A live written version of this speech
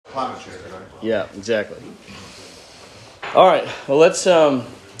climate change, right? Yeah, exactly. All right. Well, let's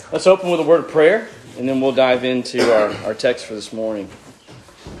open with a word of prayer, and then we'll dive into our text for this morning.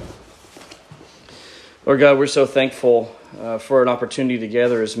 Lord God, we're so thankful for an opportunity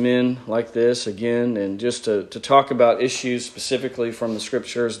together as men like this again, and just to talk about issues specifically from the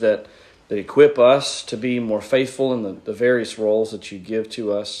Scriptures that equip us to be more faithful in the various roles that you give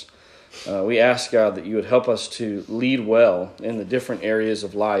to us. We ask, God, that you would help us to lead well in the different areas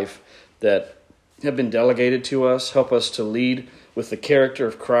of life that have been delegated to us. Help us to lead with the character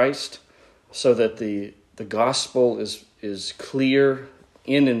of Christ so that the gospel is clear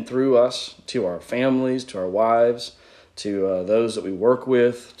in and through us to our families, to our wives, to those that we work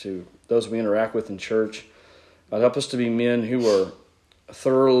with, to those we interact with in church. Help us to be men who are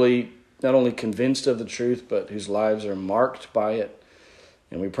thoroughly not only convinced of the truth, but whose lives are marked by it.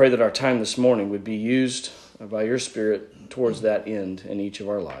 And we pray that our time this morning would be used by your Spirit towards that end in each of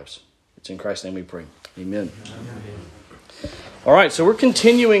our lives. It's in Christ's name we pray. Amen. All right, so we're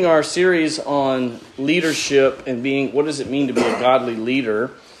continuing our series on leadership and what does it mean to be a godly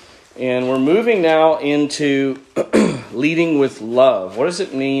leader? And we're moving now into leading with love. What does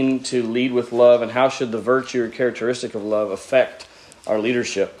it mean to lead with love, and how should the virtue or characteristic of love affect our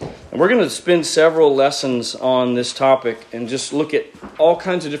leadership? And we're going to spend several lessons on this topic and just look at all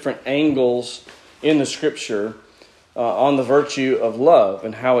kinds of different angles in the Scripture on the virtue of love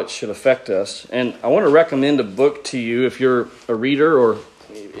and how it should affect us. And I want to recommend a book to you if you're a reader, or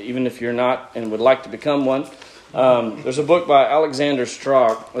even if you're not and would like to become one. There's a book by Alexander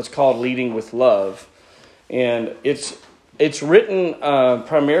Strauch that's called Leading with Love. And it's written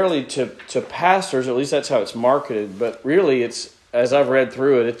primarily to pastors, at least that's how it's marketed, but really it's, as I've read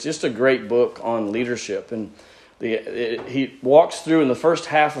through it, it's just a great book on leadership. And he walks through, in the first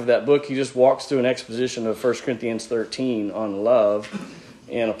half of that book, he just walks through an exposition of 1 Corinthians 13 on love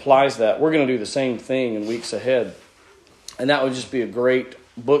and applies that. We're going to do the same thing in weeks ahead. And that would just be a great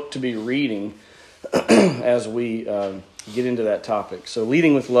book to be reading as we get into that topic. So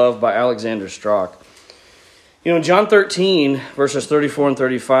Leading with Love by Alexander Strauch. You know, in John 13, verses 34 and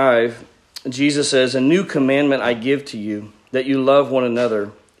 35, Jesus says, "A new commandment I give to you, that you love one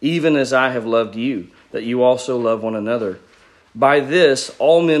another, even as I have loved you, that you also love one another. By this,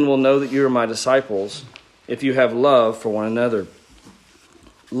 all men will know that you are my disciples, if you have love for one another."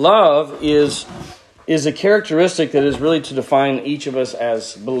 Love is a characteristic that is really to define each of us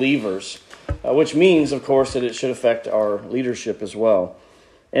as believers, which means, of course, that it should affect our leadership as well.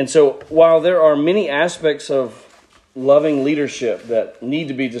 And so, while there are many aspects of loving leadership that need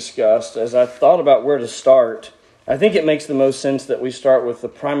to be discussed, as I thought about where to start, I think it makes the most sense that we start with the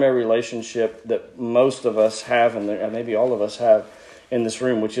primary relationship that most of us have, and maybe all of us have in this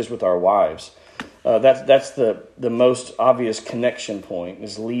room, which is with our wives. That's the most obvious connection point,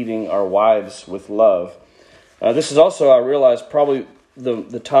 is leading our wives with love. This is also, I realize, probably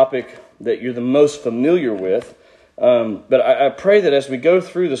the topic that you're the most familiar with. But I pray that as we go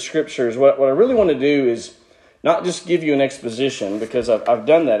through the Scriptures, what I really want to do is not just give you an exposition, because I've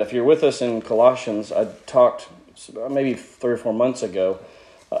done that. If you're with us in Colossians, I talked maybe 3 or 4 months ago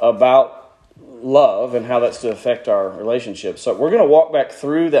about love and how that's to affect our relationship. So we're going to walk back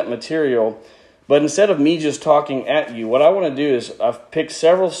through that material, but instead of me just talking at you, what I want to do is I've picked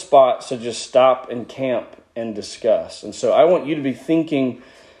several spots to just stop and camp and discuss. And so I want you to be thinking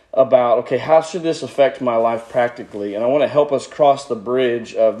about, okay, how should this affect my life practically? And I want to help us cross the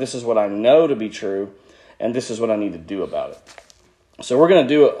bridge of this is what I know to be true, and this is what I need to do about it. So we're going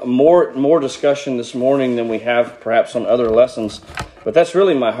to do a more discussion this morning than we have perhaps on other lessons. But that's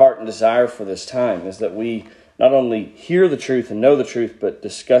really my heart and desire for this time, is that we not only hear the truth and know the truth, but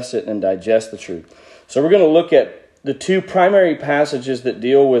discuss it and digest the truth. So we're going to look at the two primary passages that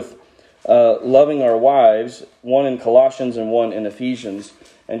deal with loving our wives, one in Colossians and one in Ephesians,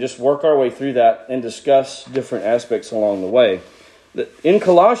 and just work our way through that and discuss different aspects along the way. In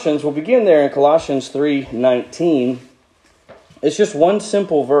Colossians, we'll begin there in Colossians 3:19. It's just one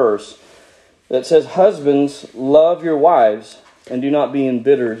simple verse that says, "Husbands, love your wives and do not be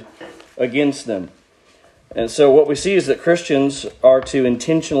embittered against them." And so what we see is that Christians are to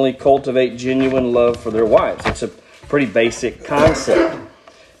intentionally cultivate genuine love for their wives. It's a pretty basic concept.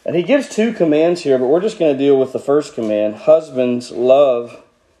 And he gives two commands here, but we're just going to deal with the first command. Husbands, love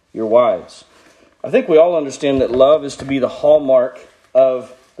your wives. I think we all understand that love is to be the hallmark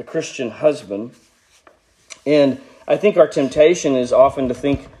of the Christian husband. And I think our temptation is often to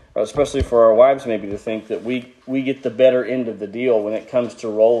think, especially for our wives maybe, to think that we get the better end of the deal when it comes to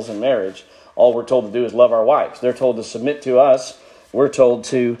roles in marriage. All we're told to do is love our wives. They're told to submit to us. We're told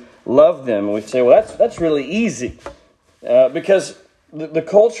to love them. And we say, well, that's really easy. Because the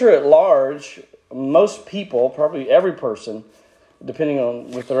culture at large, most people, probably every person, depending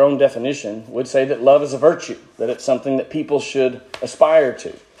on with their own definition, would say that love is a virtue, that it's something that people should aspire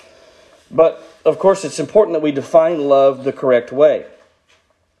to. But, of course, it's important that we define love the correct way.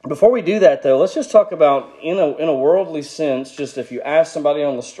 Before we do that, though, let's just talk about, in a worldly sense, just if you ask somebody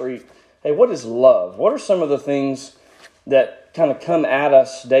on the street, hey, what is love? What are some of the things that kind of come at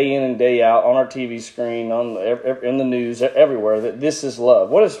us day in and day out on our TV screen, in the news, everywhere, that this is love?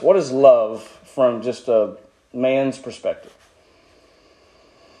 What is love from just a man's perspective?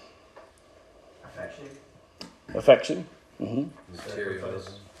 Affection. Mm-hmm.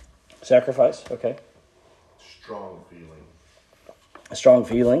 Materialism. Sacrifice. Okay. Strong feeling. A strong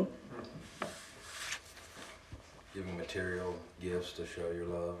feeling. Giving material gifts to show your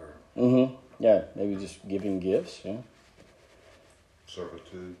love, or Yeah, maybe just giving gifts. Yeah.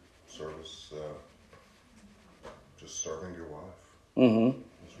 Servitude, service, just serving your wife. Mm-hmm.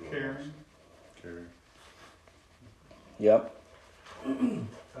 Really nice. Caring. Yep.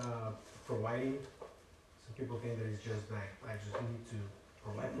 Providing. Some people think that it's just like, I just need to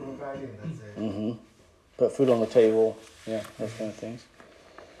provide for everybody and that's it. Mm-hmm. Put food on the table. Yeah, those kind of things.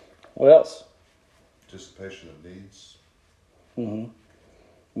 What else? Anticipation of needs. Mm-hmm.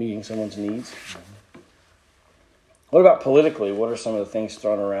 Meeting someone's needs. Mm-hmm. What about politically? What are some of the things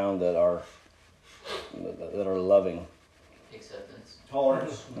thrown around that are loving? Acceptance.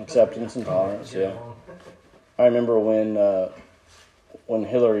 Tolerance. Acceptance and tolerance, yeah. I remember when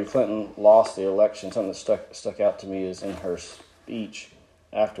Hillary Clinton lost the election, something that stuck out to me is in her speech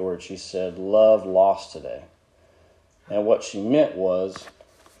afterwards, she said, "Love lost today." And what she meant was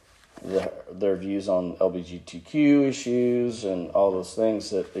their views on LGBTQ issues and all those things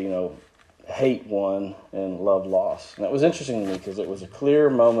that, hate won and love lost. And that was interesting to me because it was a clear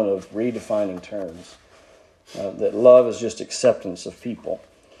moment of redefining terms. That love is just acceptance of people.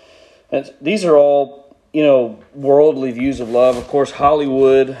 And these are all, worldly views of love. Of course,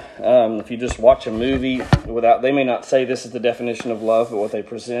 Hollywood, if you just watch a movie, they may not say this is the definition of love, but what they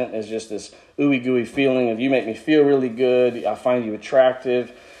present is just this ooey-gooey feeling of you make me feel really good, I find you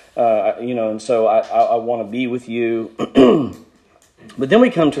attractive, and so I want to be with you. But then we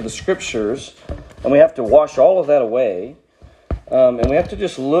come to the Scriptures, and we have to wash all of that away, and we have to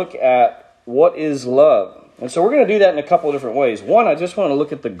just look at what is love. And so we're going to do that in a couple of different ways. One, I just want to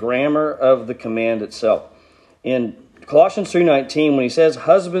look at the grammar of the command itself. In Colossians 3:19, when he says,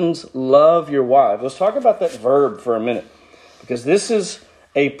 "Husbands, love your wives," let's talk about that verb for a minute, because this is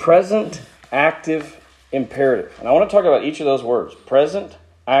a present active imperative. And I want to talk about each of those words, present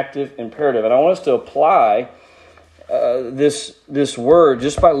active imperative. And I want us to apply this word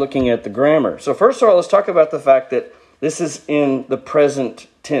just by looking at the grammar. So first of all, let's talk about the fact that this is in the present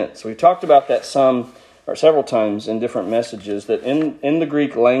tense. We've talked about that several times in different messages, that in the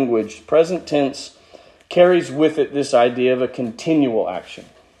Greek language, present tense carries with it this idea of a continual action,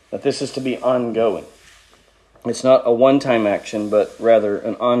 that this is to be ongoing. It's not a one-time action, but rather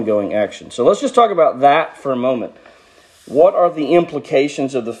an ongoing action. So let's just talk about that for a moment. What are the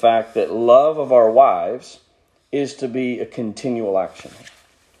implications of the fact that love of our wives is to be a continual action?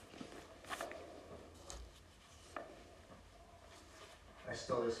 I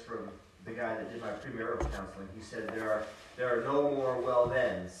stole this from the guy that did my premarital counseling. He said there are no more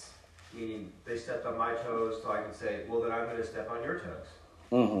well-thens, meaning they stepped on my toes, so I can say, well, then I'm going to step on your toes.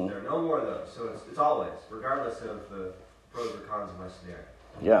 Mm-hmm. There are no more of those. So it's always, regardless of the pros or cons of my scenario.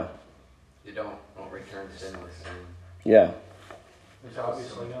 Yeah. you don't return to sin with sin. Yeah. There's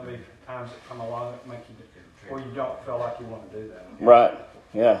obviously going to be times that come along that make you, or you don't feel like you want to do that. Right.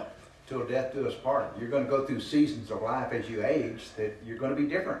 Yeah. Till death do us part. You're going to go through seasons of life as you age that you're going to be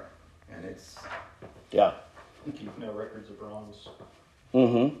different, and it's. Yeah. You keep no records of wrongs.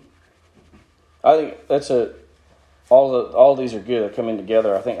 Mm-hmm. I think that's all these are good. They're coming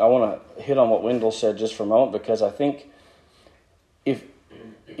together. I think I want to hit on what Wendell said just for a moment, because I think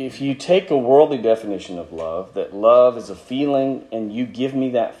if you take a worldly definition of love, that love is a feeling and you give me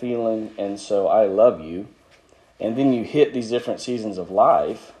that feeling and so I love you, and then you hit these different seasons of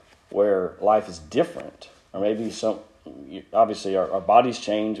life where life is different, or maybe obviously our bodies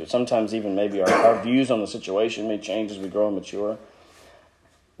change, or sometimes even maybe our views on the situation may change as we grow and mature.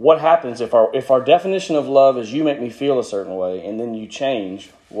 What happens if our definition of love is you make me feel a certain way, and then you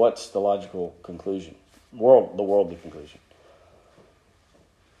change? What's the logical conclusion? The worldly conclusion.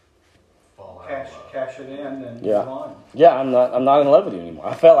 Cash it in and Yeah. move on. Yeah, I'm not in love with you anymore.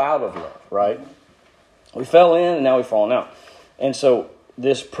 I fell out of love, right? We fell in and now we've fallen out. And so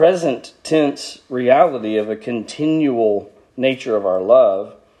this present tense reality of a continual nature of our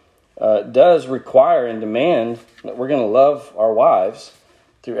love does require and demand that we're going to love our wives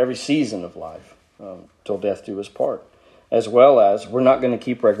through every season of life, till death do us part. As well as we're not going to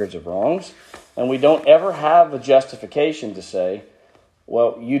keep records of wrongs, and we don't ever have a justification to say,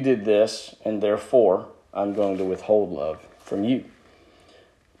 well, you did this, and therefore I'm going to withhold love from you.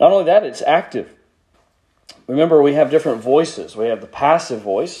 Not only that, it's active. Remember, we have different voices. We have the passive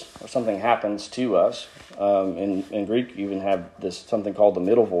voice, where something happens to us. In Greek, you even have this something called the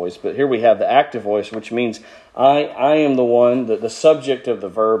middle voice. But here we have the active voice, which means I am the one, that the subject of the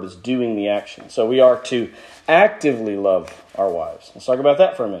verb is doing the action. So we are to actively love our wives. Let's talk about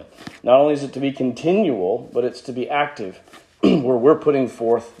that for a minute. Not only is it to be continual, but it's to be active, where we're putting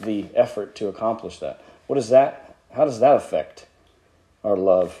forth the effort to accomplish that. What is that? How does that affect our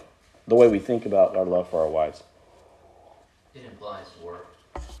love, the way we think about our love for our wives? It implies work.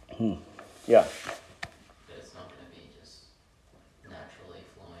 Yeah. That it's not going to be just naturally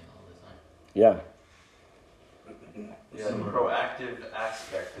flowing all the time. Yeah. Yeah, the proactive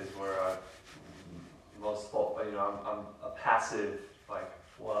aspect is where I most thought, I'm a passive, like,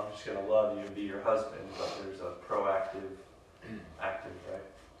 well, I'm just going to love you and be your husband, but there's a proactive, active,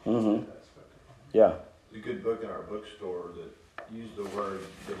 right? Mm-hmm. Yeah. There's a good book in our bookstore that used the word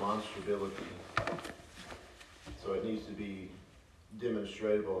demonstrability. So it needs to be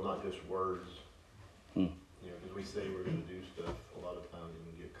demonstrable, not just words. Because we say we're going to do stuff, a lot of times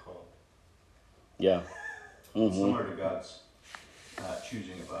and we get caught. Yeah. Mm-hmm. Similar to God's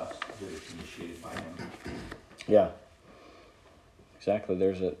choosing of us, that it's initiated by Him. Yeah. Exactly.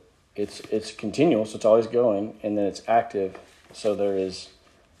 It's continual, so it's always going, and then it's active, so there's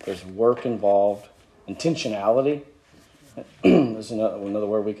work involved. Intentionality is another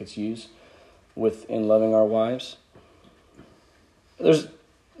word we could use in loving our wives. There's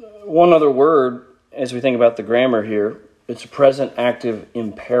one other word as we think about the grammar here. It's a present active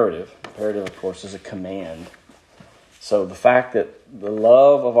imperative. Imperative, of course, is a command. So the fact that the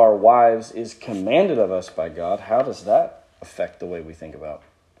love of our wives is commanded of us by God, how does that affect the way we think about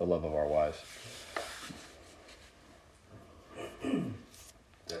the love of our wives?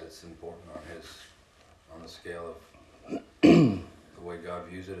 That it's important on the scale of the way God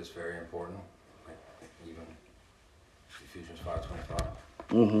views it is very important. Like even Ephesians 5:25.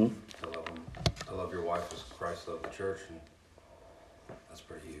 Mm-hmm. To love your wife as Christ loved the church, and that's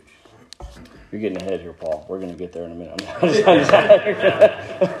pretty huge. You're getting ahead here, Paul. We're going to get there in a minute.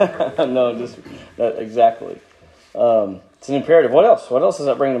 No, just that exactly. It's an imperative. What else? What else does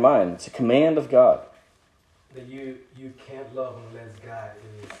that bring to mind? It's a command of God. That you can't love unless God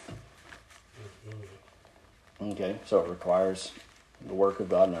is in you. Okay, so it requires the work of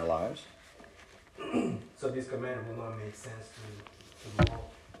God in our lives. So this command will not make sense to the world.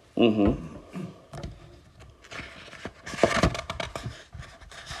 Mm-hmm.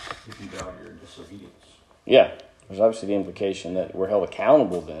 If you doubt your disobedience. Yeah, there's obviously the implication that we're held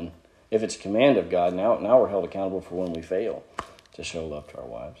accountable then. If it's a command of God, now we're held accountable for when we fail to show love to our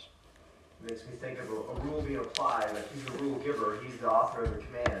wives. It makes me think of a rule being applied. Like he's the rule giver, he's the author of the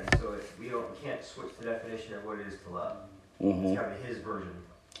command. So we can't switch the definition of what it is to love. Mm-hmm. It's got to be his version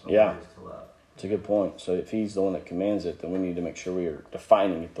of Yeah. what it is to love. It's a good point. So if he's the one that commands it, then we need to make sure we are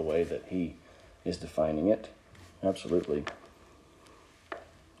defining it the way that he is defining it. Absolutely.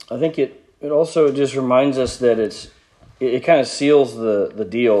 I think it also just reminds us that it kind of seals the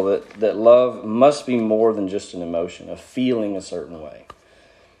deal that love must be more than just an emotion, a feeling a certain way.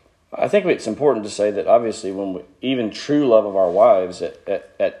 I think it's important to say that obviously even true love of our wives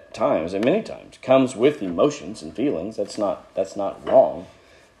at times, and many times, comes with emotions and feelings. That's not wrong.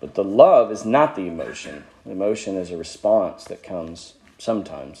 But the love is not the emotion. The emotion is a response that comes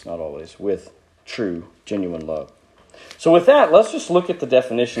sometimes, not always, with true, genuine love. So with that, let's just look at the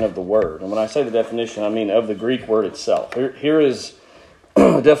definition of the word. And when I say the definition, I mean of the Greek word itself. Here is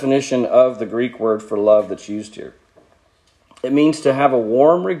a definition of the Greek word for love that's used here. It means to have a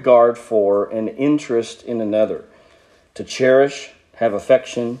warm regard for and interest in another, to cherish, have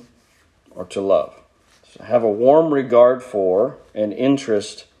affection, or to love. So have a warm regard for and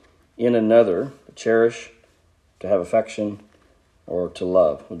interest in another, to cherish, to have affection, or to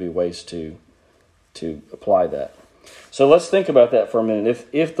love would be ways to apply that. So let's think about that for a minute.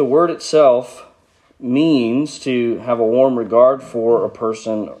 If the word itself means to have a warm regard for a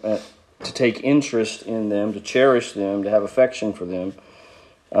person, to take interest in them, to cherish them, to have affection for them,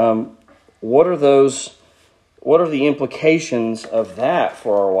 what are the implications of that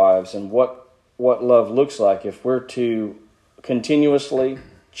for our wives, and what love looks like if we're to continuously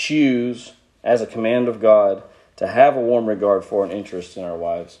choose as a command of God to have a warm regard for and interest in our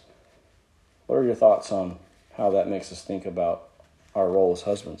wives? What are your thoughts on how that makes us think about our role as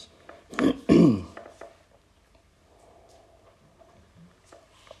husbands? It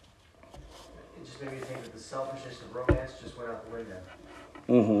just made me think that the selfishness of romance just went out the window.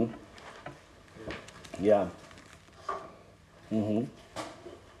 Mm-hmm. Yeah. Mm-hmm.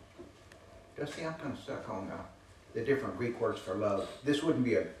 Just see, I'm kind of stuck on the different Greek words for love. This wouldn't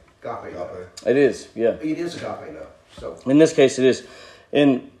be agape love. It is, yeah. It is agape love. So In this case, it is.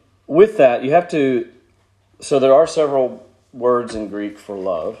 And with that, you have to... So there are several words in Greek for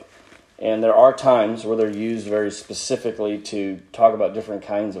love. And there are times where they're used very specifically to talk about different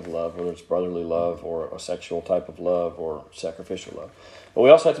kinds of love, whether it's brotherly love or a sexual type of love or sacrificial love. But we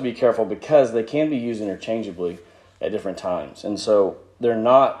also have to be careful because they can be used interchangeably at different times. And so they're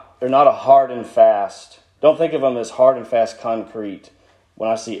not a hard and fast... Don't think of them as hard and fast concrete. When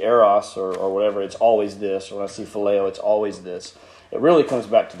I see eros or whatever, it's always this. Or when I see phileo, it's always this. It really comes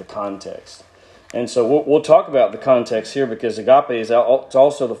back to the context. And so we'll talk about the context here because agape is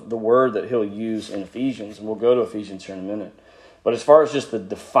also the word that he'll use in Ephesians. And we'll go to Ephesians here in a minute. But as far as just the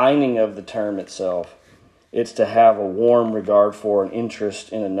defining of the term itself, it's to have a warm regard for and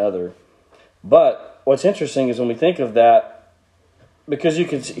interest in another. But what's interesting is when we think of that, because you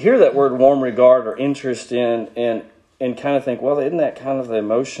can hear that word warm regard or interest in and kind of think, well, isn't that kind of the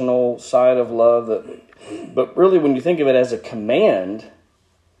emotional side of love? But really, when you think of it as a command,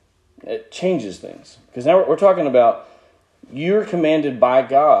 it changes things. Because now we're talking about you're commanded by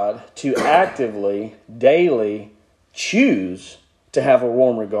God to actively, daily choose to have a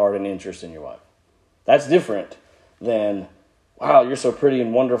warm regard and interest in your wife. That's different than, wow, you're so pretty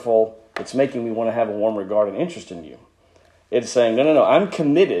and wonderful, it's making me want to have a warm regard and interest in you. It's saying, no, I'm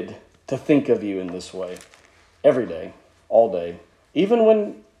committed to think of you in this way every day, all day. Even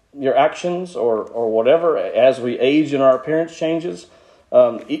when your actions or whatever, as we age and our appearance changes,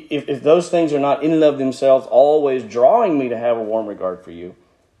 if those things are not in and of themselves always drawing me to have a warm regard for you,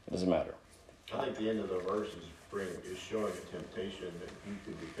 it doesn't matter. I think the end of the verse is showing a temptation that you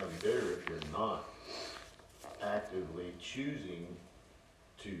could become bitter if you're not actively choosing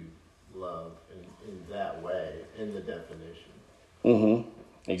to love in that way, in the definition.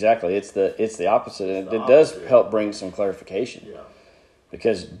 Mm-hmm. Exactly. It's the opposite. And it does help bring some clarification. Yeah.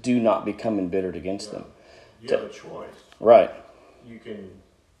 Because do not become embittered against them. You have a choice. Right. You can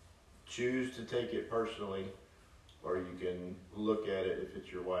choose to take it personally, or you can look at it if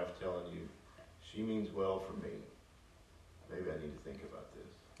it's your wife telling you, she means well for me. Maybe I need to think about this.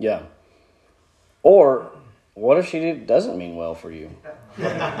 Yeah. Or what if she doesn't mean well for you?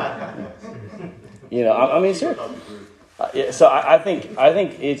 I mean, seriously. So I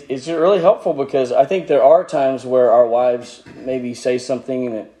think it's really helpful because I think there are times where our wives maybe say something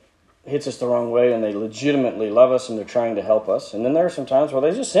and it hits us the wrong way and they legitimately love us and they're trying to help us. And then there are some times where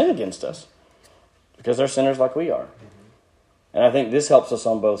they just sin against us because they're sinners like we are. And I think this helps us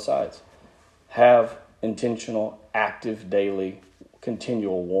on both sides. Have intentional, active, daily,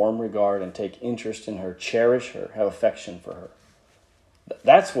 continual warm regard and take interest in her, cherish her, have affection for her.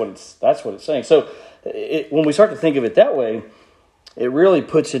 That's what it's saying. So when we start to think of it that way, it really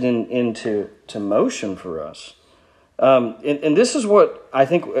puts it into motion for us. And this is what I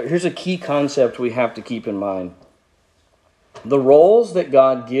think, here's a key concept we have to keep in mind. The roles that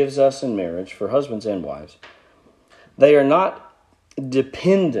God gives us in marriage for husbands and wives, they are not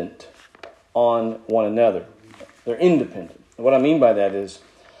dependent on one another. They're independent. What I mean by that is,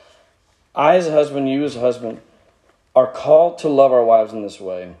 I as a husband, you as a husband, are called to love our wives in this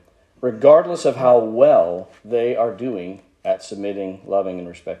way, regardless of how well they are doing at submitting, loving, and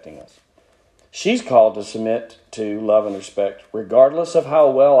respecting us. She's called to submit to love and respect, regardless of how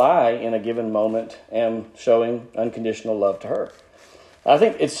well I, in a given moment, am showing unconditional love to her. I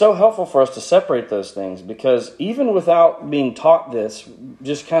think it's so helpful for us to separate those things because even without being taught this,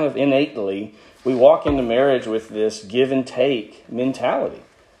 just kind of innately, we walk into marriage with this give and take mentality.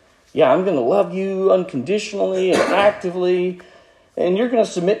 Yeah, I'm going to love you unconditionally and actively, and you're going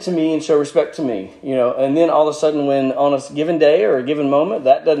to submit to me and show respect to me. And then all of a sudden when on a given day or a given moment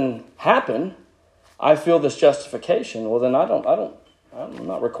that doesn't happen, I feel this justification. Well, then I'm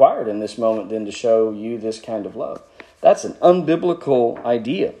not required in this moment then to show you this kind of love. That's an unbiblical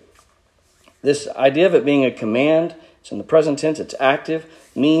idea. This idea of it being a command, it's in the present tense, it's active,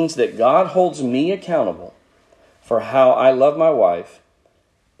 means that God holds me accountable for how I love my wife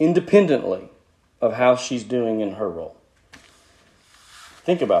independently of how she's doing in her role.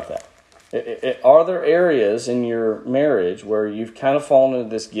 Think about that. Are there areas in your marriage where you've kind of fallen into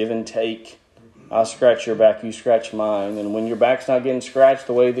this give and take? I'll scratch your back, you scratch mine. And when your back's not getting scratched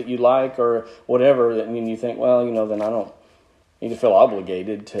the way that you like or whatever, then you think, well, then I don't need to feel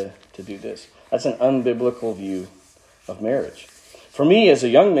obligated to do this. That's an unbiblical view of marriage. For me, as a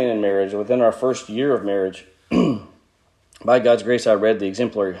young man in marriage, within our first year of marriage, by God's grace, I read The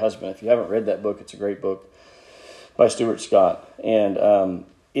Exemplary Husband. If you haven't read that book, it's a great book by Stuart Scott. And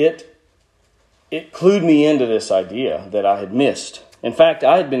it clued me into this idea that I had missed. In fact,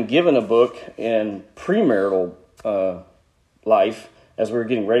 I had been given a book in premarital life as we were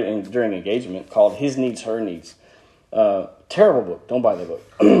getting ready during engagement called His Needs, Her Needs. Terrible book. Don't buy that book.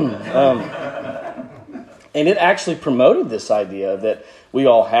 And it actually promoted this idea that we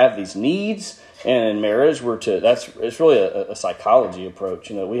all have these needs, and in marriage it's really a psychology approach.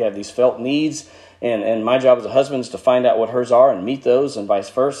 We have these felt needs, and my job as a husband is to find out what hers are and meet those, and vice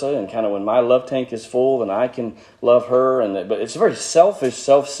versa. And kind of when my love tank is full, then I can love her. But it's a very selfish,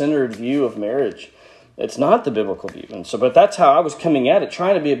 self-centered view of marriage. It's not the biblical view. But that's how I was coming at it,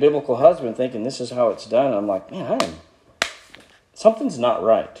 trying to be a biblical husband, thinking this is how it's done. And I'm like, man, something's not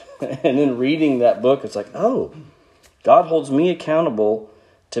right. And then reading that book, it's like, oh, God holds me accountable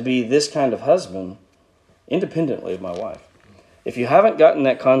to be this kind of husband independently of my wife. If you haven't gotten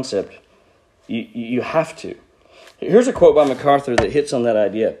that concept, you have to. Here's a quote by MacArthur that hits on that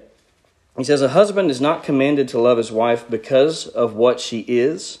idea. He says, a husband is not commanded to love his wife because of what she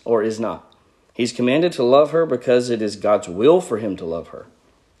is or is not. He's commanded to love her because it is God's will for him to love her.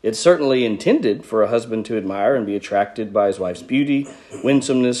 It's certainly intended for a husband to admire and be attracted by his wife's beauty,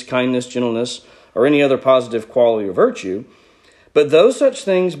 winsomeness, kindness, gentleness, or any other positive quality or virtue. But though such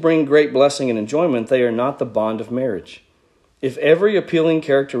things bring great blessing and enjoyment, they are not the bond of marriage. If every appealing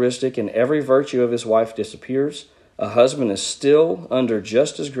characteristic and every virtue of his wife disappears, a husband is still under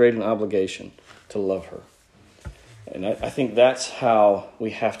just as great an obligation to love her. And I think that's how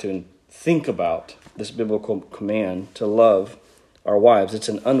we have to think about this biblical command to love our wives. It's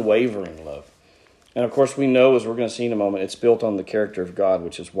an unwavering love. And of course, we know, as we're going to see in a moment, it's built on the character of God,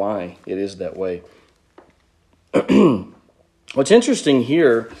 which is why it is that way. What's interesting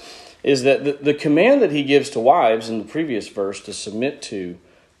here is that the command that he gives to wives in the previous verse to submit to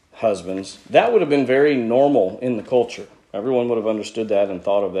husbands, that would have been very normal in the culture. Everyone would have understood that and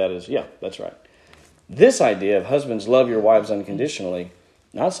thought of that as, yeah, that's right. This idea of husbands love your wives unconditionally,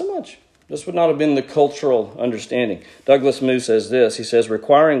 not so much. This would not have been the cultural understanding. Douglas Moo says this. He says,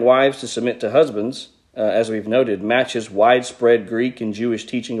 requiring wives to submit to husbands, as we've noted, matches widespread Greek and Jewish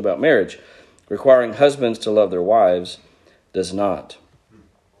teaching about marriage. Requiring husbands to love their wives does not.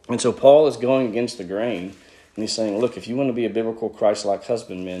 And so Paul is going against the grain, and he's saying, look, if you want to be a biblical Christ-like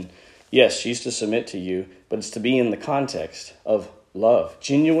husband, men, yes, she's to submit to you, but it's to be in the context of love.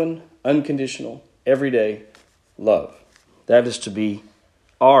 Genuine, unconditional, everyday love. That is to be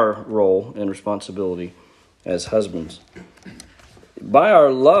our role and responsibility as husbands. By our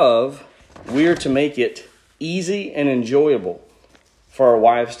love, we are to make it easy and enjoyable for our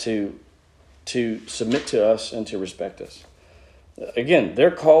wives to submit to us and to respect us. Again, they're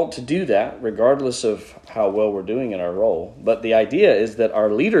called to do that regardless of how well we're doing in our role. But the idea is that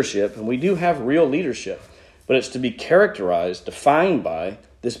our leadership, and we do have real leadership, but it's to be characterized, defined by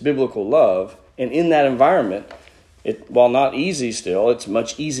this biblical love. And in that environment, while not easy still, it's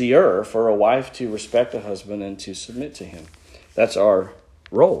much easier for a wife to respect a husband and to submit to him. That's our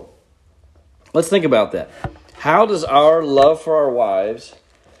role. Let's think about that. How does our love for our wives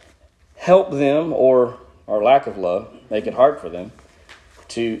help them, or our lack of love, make it hard for them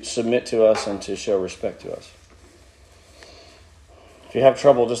to submit to us and to show respect to us? If you have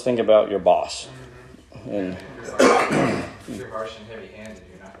trouble, just think about your boss. And if you're harsh and heavy-handed,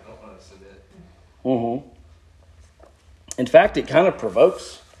 you don't want to submit. Mm-hmm. In fact, it kind of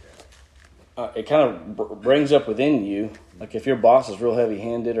provokes. It kind of brings up within you, like if your boss is real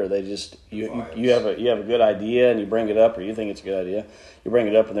heavy-handed, or they just you have a good idea and you bring it up, or you think it's a good idea, you bring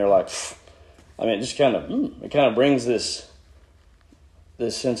it up and they're like, it just kind of brings this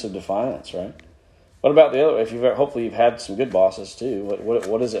sense of defiance, right? What about the other? Hopefully you've had some good bosses too.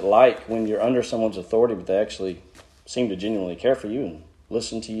 What is it like when you're under someone's authority, but they actually seem to genuinely care for you and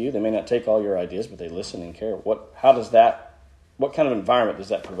listen to you? They may not take all your ideas, but they listen and care. What kind of environment does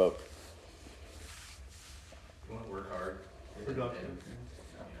that provoke? You want to work hard. Productive.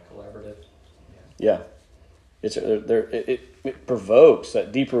 Collaborative. Yeah. It provokes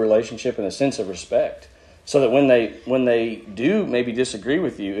that deeper relationship and a sense of respect, so that when they do maybe disagree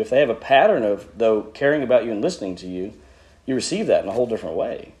with you, if they have a pattern of, though, caring about you and listening to you, you receive that in a whole different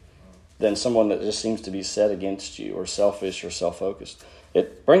way than someone that just seems to be set against you or selfish or self-focused.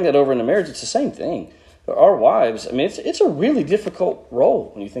 Bring that over into marriage, it's the same thing. Our wives, it's a really difficult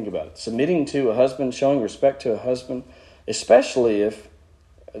role when you think about it. Submitting to a husband, showing respect to a husband, especially if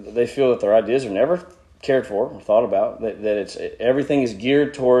they feel that their ideas are never cared for or thought about, that everything is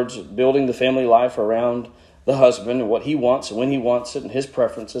geared towards building the family life around the husband and what he wants and when he wants it and his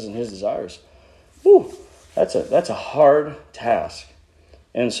preferences and his desires. Whew, that's a hard task.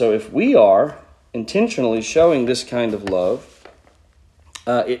 And so if we are intentionally showing this kind of love,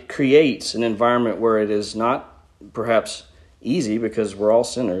 it creates an environment where it is not perhaps easy, because we're all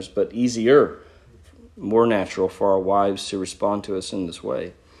sinners, but easier, more natural for our wives to respond to us in this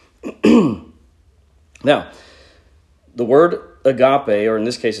way. Now, the word agape, or in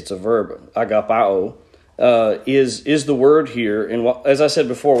this case it's a verb, agapao, is the word here. And as I said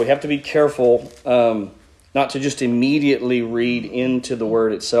before, we have to be careful not to just immediately read into the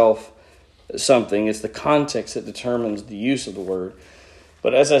word itself something. It's the context that determines the use of the word.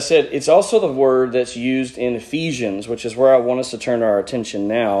 But as I said, it's also the word that's used in Ephesians, which is where I want us to turn our attention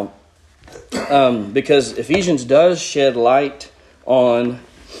now, because Ephesians does shed light on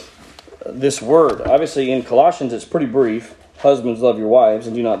this word. Obviously, in Colossians, it's pretty brief. Husbands, love your wives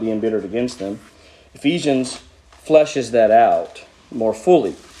and do not be embittered against them. Ephesians fleshes that out more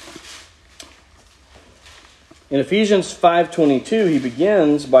fully. In Ephesians 5:22, he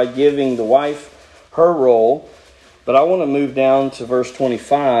begins by giving the wife her role. But I want to move down to verse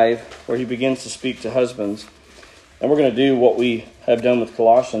 25, where he begins to speak to husbands. And we're going to do what we have done with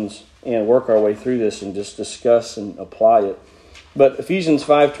Colossians and work our way through this and just discuss and apply it. But Ephesians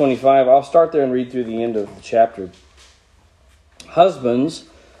 5:25, I'll start there and read through the end of the chapter. Husbands,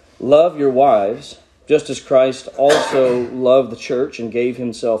 love your wives, just as Christ also loved the church and gave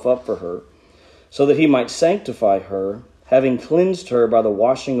himself up for her, so that he might sanctify her, having cleansed her by the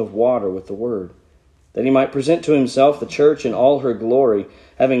washing of water with the word, that he might present to himself the church in all her glory,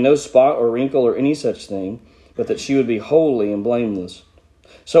 having no spot or wrinkle or any such thing, but that she would be holy and blameless.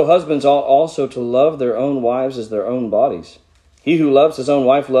 So husbands ought also to love their own wives as their own bodies. He who loves his own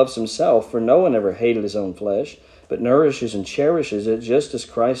wife loves himself, for no one ever hated his own flesh, but nourishes and cherishes it, just as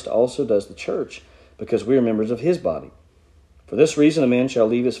Christ also does the church, because we are members of his body. For this reason a man shall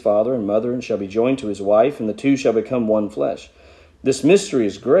leave his father and mother, and shall be joined to his wife, and the two shall become one flesh. This mystery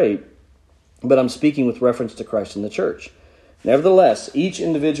is great, but I'm speaking with reference to Christ and the church. Nevertheless, each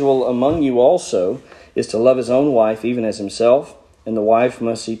individual among you also is to love his own wife even as himself, and the wife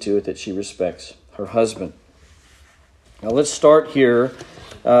must see to it that she respects her husband. Now let's start here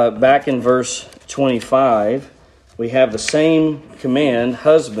back in verse 25. We have the same command,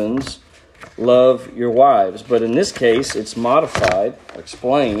 husbands, love your wives. But in this case, it's modified,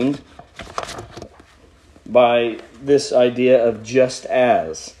 explained by this idea of just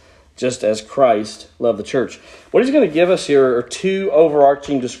as Christ loved the church. What he's going to give us here are two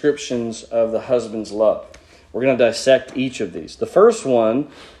overarching descriptions of the husband's love. We're going to dissect each of these. The first one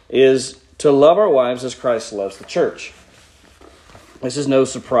is to love our wives as Christ loves the church. This is no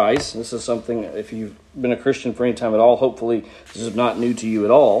surprise. This is something, if you've been a Christian for any time at all, hopefully this is not new to you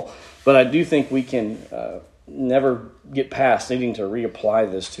at all. But I do think we can never get past needing to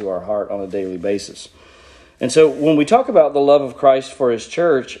reapply this to our heart on a daily basis. And so when we talk about the love of Christ for his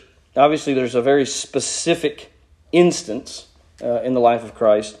church, obviously there's a very specific instance in the life of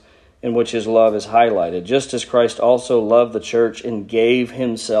Christ in which his love is highlighted, just as Christ also loved the church and gave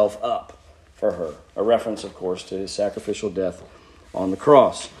himself up for her. A reference, of course, to his sacrificial death on the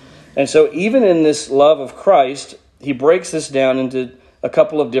cross. And so even in this love of Christ, he breaks this down into a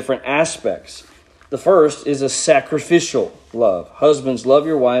couple of different aspects. The first is a sacrificial love. Husbands, love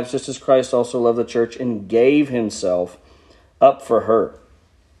your wives just as Christ also loved the church and gave himself up for her.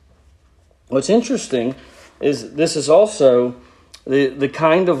 What's interesting is this is also the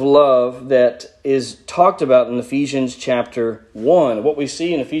kind of love that is talked about in Ephesians chapter 1. What we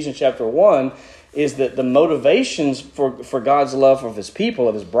see in Ephesians chapter 1 is that the motivations for God's love of his people,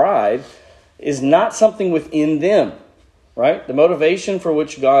 of his bride, is not something within them, right? The motivation for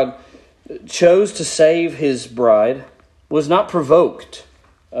which God chose to save his bride was not provoked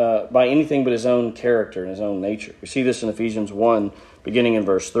by anything but his own character and his own nature. We see this in Ephesians 1, beginning in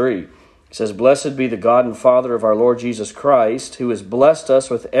verse 3. It says, "Blessed be the God and Father of our Lord Jesus Christ, who has blessed us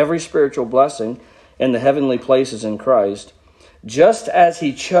with every spiritual blessing in the heavenly places in Christ, just as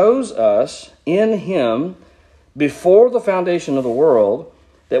he chose us in him before the foundation of the world,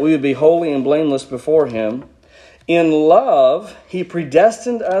 that we would be holy and blameless before him. In love, he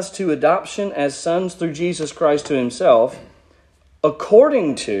predestined us to adoption as sons through Jesus Christ to himself,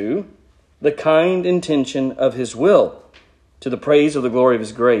 according to the kind intention of his will, to the praise of the glory of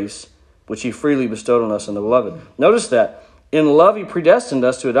his grace, which he freely bestowed on us in the beloved." Notice that. In love, he predestined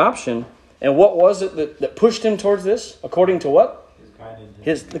us to adoption. And what was it that pushed him towards this? According to what?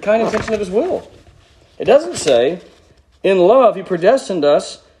 The kind intention of his will. It doesn't say, in love, he predestined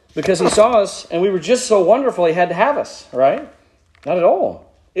us because he saw us and we were just so wonderful he had to have us, right? Not at all.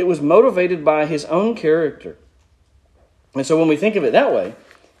 It was motivated by his own character. And so when we think of it that way,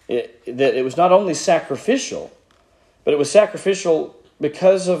 that it was not only sacrificial, but it was sacrificial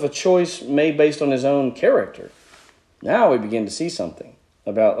because of a choice made based on his own character. Now we begin to see something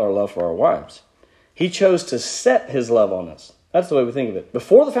about our love for our wives. He chose to set his love on us. That's the way we think of it.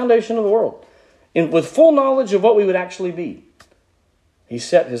 Before the foundation of the world, with full knowledge of what we would actually be, he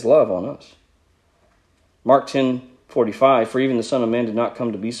set his love on us. Mark 10:45, for even the Son of Man did not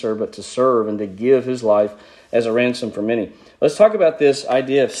come to be served, but to serve and to give his life as a ransom for many. Let's talk about this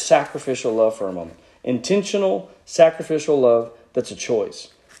idea of sacrificial love for a moment. Intentional, sacrificial love that's a choice.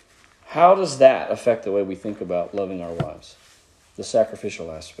 How does that affect the way we think about loving our wives? The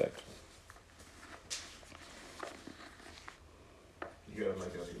sacrificial aspect. You gotta make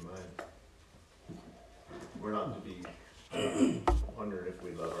up your mind. We're not to be wondering if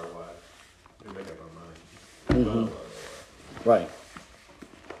we love our wife. We make up our mind. We don't love our wife. Right.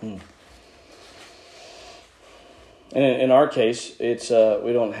 And in our case, it's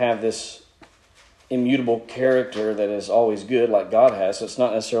we don't have this immutable character that is always good like God has. So it's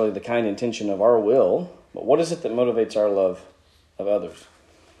not necessarily the kind intention of our will. But what is it that motivates our love of others?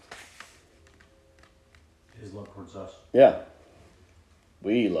 His love towards us. Yeah.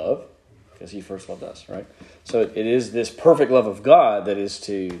 We love because he first loved us, right? So it is this perfect love of God that is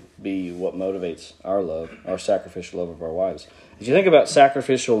to be what motivates our love, our sacrificial love of our wives. As you think about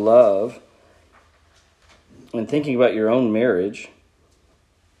sacrificial love and thinking about your own marriage,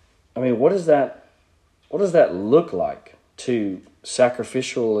 I mean, what does that look like to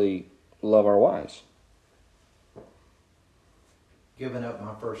sacrificially love our wives? Giving up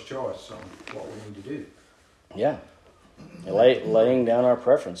my first choice on what we need to do. Yeah. Laying down our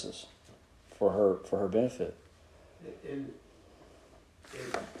preferences for her benefit. It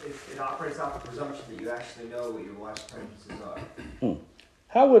operates off the presumption that you actually know what your wife's preferences are.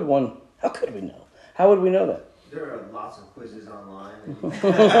 How could we know? How would we know that? There are lots of quizzes online.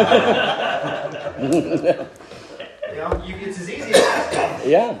 It's as easy as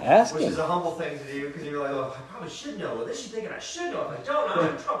asking. Yeah, ask Which him. is a humble thing to do because you're like, oh, I probably should know. Well, this she's thinking I should know. If I don't,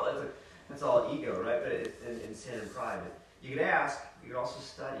 I'm in trouble. That's all ego, right? But it's in sin and pride. But you could ask. You could also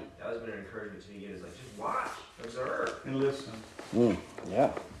study. That has been an encouragement to me. Is like just watch, observe, And listen.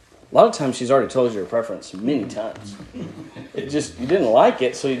 Yeah. A lot of times she's already told you her preference many times. You didn't like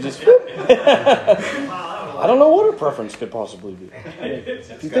it, so you just... I don't know what her preference could possibly be.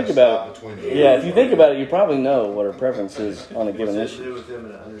 If you think about it, if you think about it, you probably know what her preference is on a given What's it issue. do with them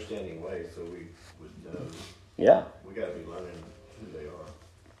in an understanding way, so we would know. Yeah. We gotta be learning who they are.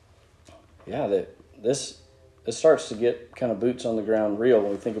 Yeah, this starts to get kind of boots on the ground real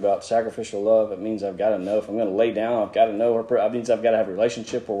when we think about sacrificial love. It means I've got to know if I'm going to lay down, I've got to know her. It means I've got to have a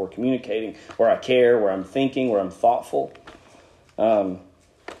relationship where we're communicating, where I care, where I'm thinking, where I'm thoughtful.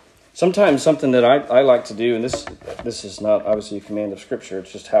 Sometimes something that I like to do, and this is not obviously a command of Scripture,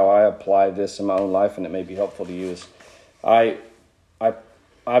 it's just how I apply this in my own life, and it may be helpful to you, is I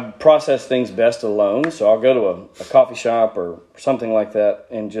process things best alone, so I'll go to a coffee shop or something like that,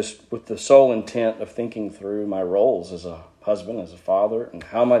 and just with the sole intent of thinking through my roles as a husband, as a father, and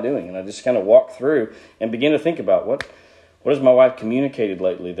how am I doing? And I just kind of walk through and begin to think about what has my wife communicated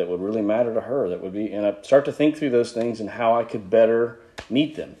lately that would really matter to her, that would be, and I start to think through those things and how I could better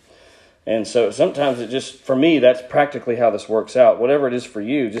meet them. And so sometimes it just, for me, that's practically how this works out. Whatever it is for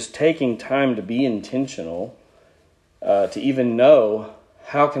you, just taking time to be intentional, to even know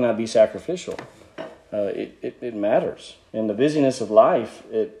how can I be sacrificial. It matters. In the busyness of life,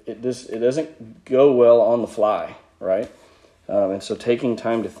 it doesn't go well on the fly, right? And so taking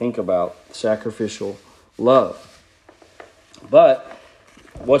time to think about sacrificial love. But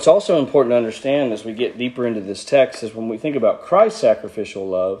what's also important to understand as we get deeper into this text is when we think about Christ's sacrificial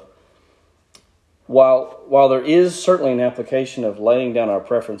love, while there is certainly an application of laying down our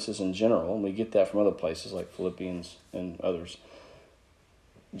preferences in general, and we get that from other places like Philippians and others,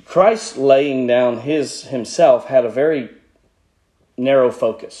 Christ laying down himself had a very narrow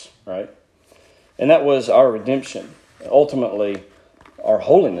focus, right? And that was our redemption. Ultimately, our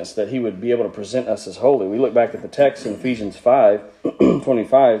holiness, that he would be able to present us as holy. We look back at the text in Ephesians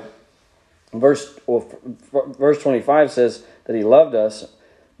 5:25. Verse 25 says that he loved us,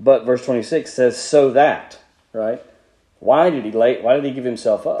 but verse 26 says, so that, right? Why did he give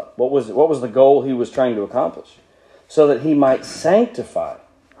himself up? What was the goal he was trying to accomplish? So that he might sanctify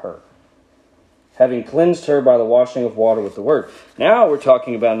her, having cleansed her by the washing of water with the word. Now we're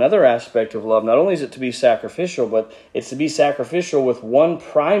talking about another aspect of love. Not only is it to be sacrificial, but it's to be sacrificial with one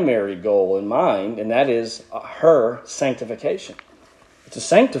primary goal in mind, and that is her sanctification. It's a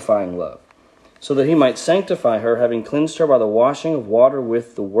sanctifying love. so that he might sanctify her, having cleansed her by the washing of water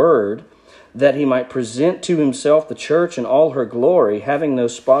with the word, that he might present to himself the church in all her glory, having no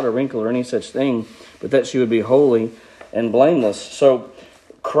spot or wrinkle or any such thing, but that she would be holy and blameless. So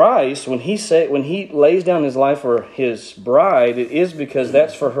Christ, when he lays down his life for his bride, it is because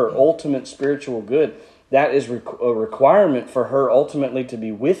that's for her ultimate spiritual good. That is a requirement for her ultimately to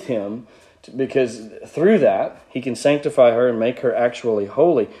be with him, because through that, he can sanctify her and make her actually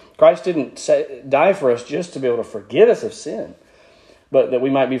holy. Christ didn't die for us just to be able to forgive us of sin, but that we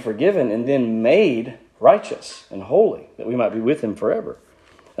might be forgiven and then made righteous and holy, that we might be with him forever.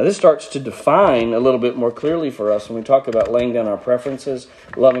 Now, this starts to define a little bit more clearly for us when we talk about laying down our preferences,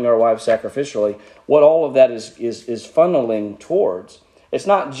 loving our wives sacrificially, what all of that is funneling towards. It's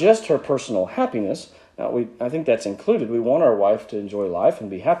not just her personal happiness. Now, I think that's included. We want our wife to enjoy life and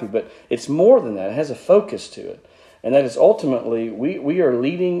be happy, but it's more than that. It has a focus to it. And that is ultimately, we are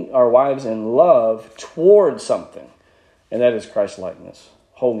leading our wives in love towards something. And that is Christ-likeness,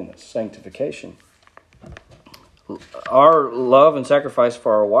 holiness, sanctification. Our love and sacrifice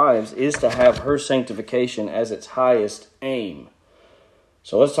for our wives is to have her sanctification as its highest aim.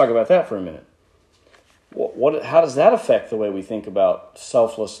 So let's talk about that for a minute. How does that affect the way we think about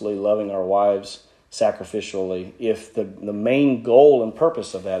selflessly loving our wives sacrificially if the main goal and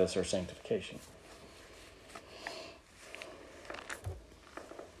purpose of that is her sanctification?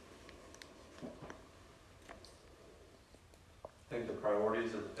 I think the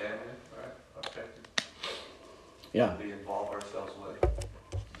priorities of the family, right, affected. Yeah. We involve ourselves with.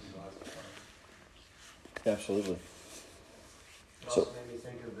 Absolutely. It also made me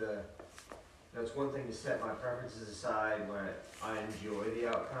think of that's one thing to set my preferences aside when I enjoy the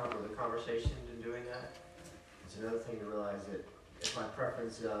outcome of the conversation in doing that. It's another thing to realize that if my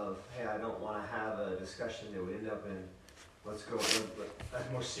preference of, hey, I don't want to have a discussion that would end up in, let's go with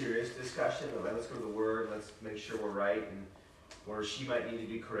a more serious discussion, let's go to the Word, let's make sure we're right, and or she might need to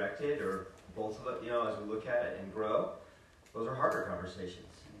be corrected, or both of them, as we look at it and grow, those are harder conversations.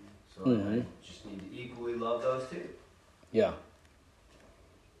 So I just need to equally love those too. Yeah.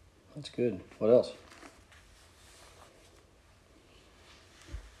 That's good. What else?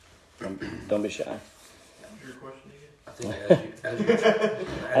 Don't be shy. Your question again? I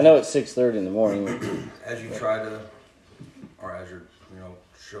think I know it's 6:30 in the morning. As you try to, or as you're,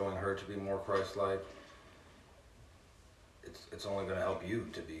 showing her to be more Christ-like, it's only going to help you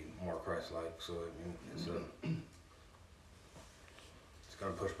to be more Christ-like. So it's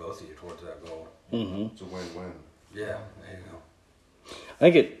going to push both of you towards that goal. It's a win-win. Yeah, there you go.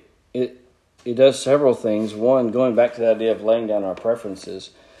 I think it does several things. One, going back to the idea of laying down our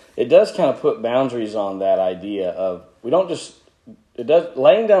preferences, it does kind of put boundaries on that idea of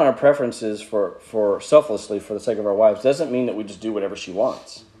laying down our preferences for selflessly for the sake of our wives doesn't mean that we just do whatever she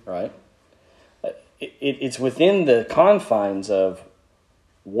wants, right? It's within the confines of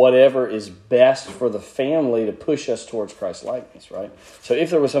whatever is best for the family to push us towards Christ-likeness, right? So if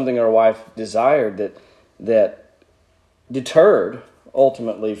there was something our wife desired that deterred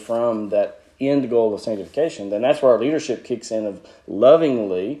ultimately from that end goal of sanctification, then that's where our leadership kicks in of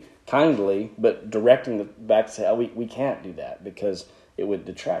lovingly, kindly, but directing back to say, we can't do that because it would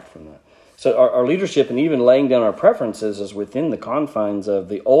detract from that. So our leadership and even laying down our preferences is within the confines of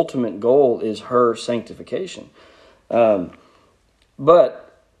the ultimate goal is her sanctification.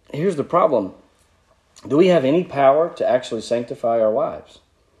 But here's the problem. Do we have any power to actually sanctify our wives?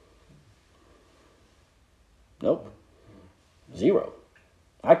 Nope. Zero.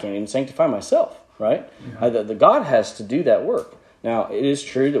 I can't even sanctify myself, right? The God has to do that work. Now, it is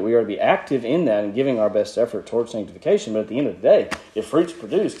true that we are to be active in that and giving our best effort towards sanctification, but at the end of the day, if fruit's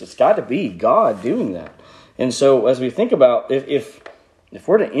produced, it's got to be God doing that. And so as we think about if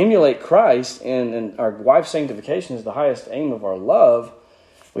we're to emulate Christ and our wife's sanctification is the highest aim of our love,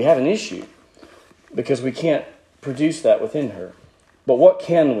 we have an issue because we can't produce that within her. But what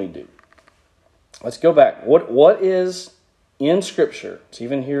can we do? Let's go back. What is in Scripture, it's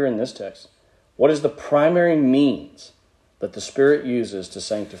even here in this text, what is the primary means that the Spirit uses to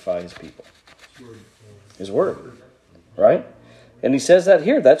sanctify His people? His Word. Right? And He says that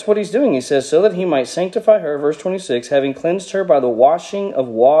here. That's what He's doing. He says, so that He might sanctify her, verse 26, having cleansed her by the washing of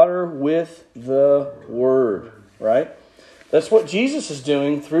water with the Word. Right? That's what Jesus is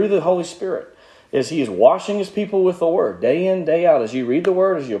doing through the Holy Spirit. Is He is washing His people with the Word, day in, day out. As you read the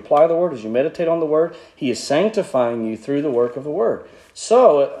Word, as you apply the Word, as you meditate on the Word, He is sanctifying you through the work of the Word.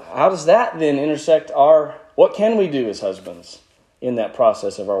 So, how does that then intersect what can we do as husbands in that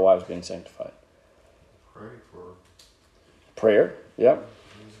process of our wives being sanctified? Pray for Prayer, yeah.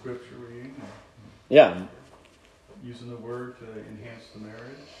 Scripture reading. Yeah. Using the Word to enhance the marriage.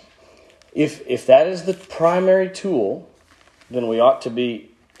 If that is the primary tool, then we ought to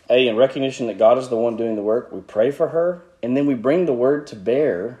be, in recognition that God is the one doing the work. We pray for her, and then we bring the word to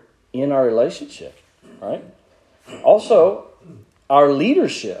bear in our relationship, right? Also, our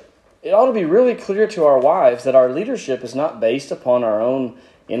leadership. It ought to be really clear to our wives that our leadership is not based upon our own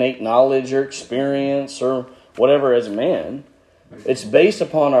innate knowledge or experience or whatever as a man. It's based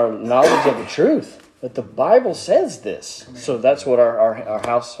upon our knowledge of the truth. But the Bible says this. So that's what our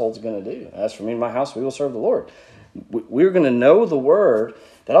household's going to do. As for me and my house, we will serve the Lord. We're going to know the Word.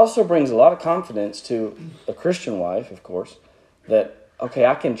 That also brings a lot of confidence to a Christian wife, of course, that, okay,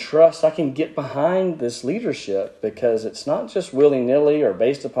 I can trust, I can get behind this leadership because it's not just willy-nilly or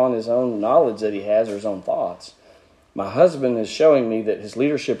based upon his own knowledge that he has or his own thoughts. My husband is showing me that his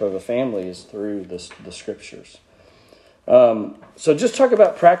leadership of a family is through the Scriptures. So just talk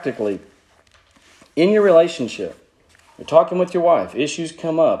about practically, in your relationship, you're talking with your wife, issues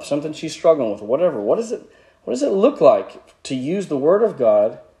come up, something she's struggling with, whatever. What does it look like to use the Word of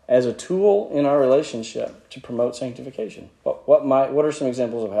God as a tool in our relationship to promote sanctification? What are some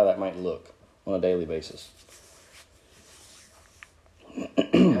examples of how that might look on a daily basis?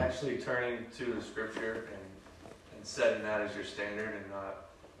 Actually turning to the Scripture and setting that as your standard and not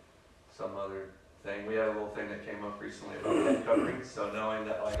some other thing. We had a little thing that came up recently about head coverings. So knowing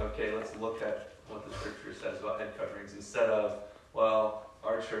that, like, okay, let's look at what the Scripture says about head coverings instead of, well,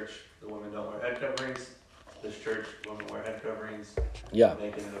 our church, the women don't wear head coverings. This church, women wear head coverings. Yeah.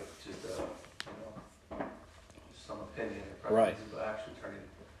 Making it just some opinion or right. But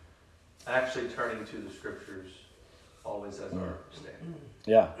actually turning to the Scriptures always as our standard.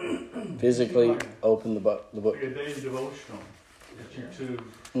 Yeah. Physically open the book. Like a daily devotional that you two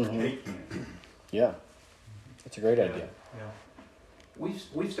take in. Yeah. That's a great idea. Yeah.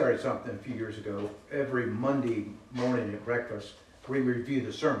 We've started something a few years ago. Every Monday morning at breakfast, we review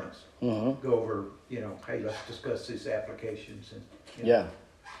the sermons. Mm-hmm. Go over, hey, let's discuss these applications. And yeah,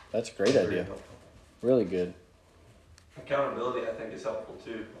 that's a great idea. Helpful. Really good. Accountability, I think, is helpful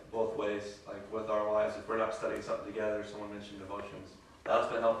too, both ways. Like with our wives, if we're not studying something together, someone mentioned devotions. That's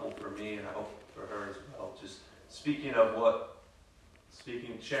been helpful for me, and I hope for her as well. Just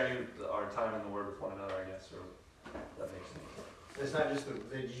sharing our time in the Word with one another, I guess, or that makes sense. It's not just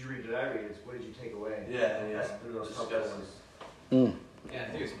did you read, did I read? It's what did you take away? Yeah. That's the most helpful ones. Yeah,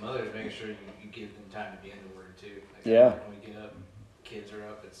 I think it's mothers making sure you give them time to be in the Word too. Like yeah. When we get up, kids are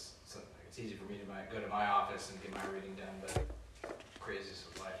up. It's easy for me to go to my office and get my reading done, but craziest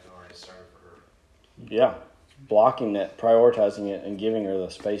of life has already started for her. Yeah, blocking that, prioritizing it, and giving her the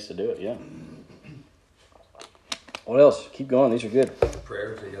space to do it. Yeah. What else? Keep going. These are good.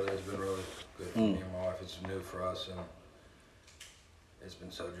 Prayer together has been really good for me and my wife. It's new for us, and it's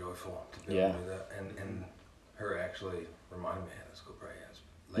been so joyful to be able to do that. And her actually reminding me, hey, let's go pray.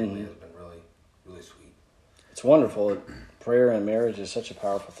 Lately has been really, really sweet. It's wonderful. Prayer and marriage is such a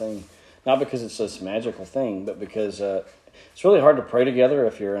powerful thing. Not because it's this magical thing, but because it's really hard to pray together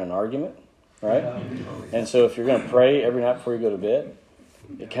if you're in an argument, right? And so if you're going to pray every night before you go to bed,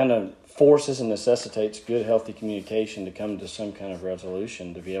 it kind of forces and necessitates good, healthy communication to come to some kind of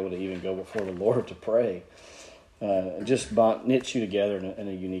resolution, to be able to even go before the Lord to pray. And just knits you together in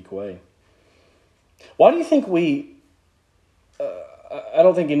a unique way. Why do you think I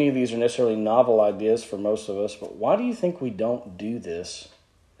don't think any of these are necessarily novel ideas for most of us, but why do you think we don't do this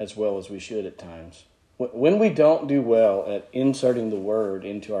as well as we should at times? When we don't do well at inserting the Word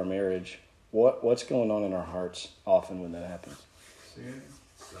into our marriage, what's going on in our hearts often when that happens? Sin.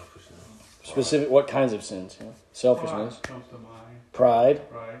 Specific, what kinds of sins? Selfishness? Pride comes to mind. Pride?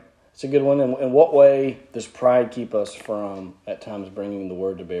 Right. It's a good one. And in what way does pride keep us from, at times, bringing the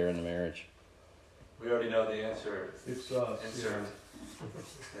Word to bear in the marriage? We already know the answer. It's us.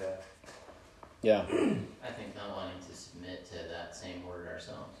 Yeah. I think not wanting to submit to that same word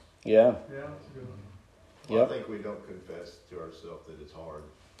ourselves. Yeah. Yeah, that's a good one. Well, I think we don't confess to ourselves that it's hard.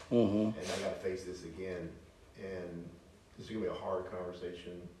 Mm-hmm. And I got to face this again. And this is going to be a hard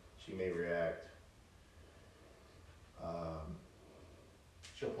conversation. She may react.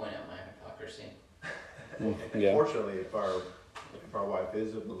 She'll point out my hypocrisy. Yeah. Fortunately, if our wife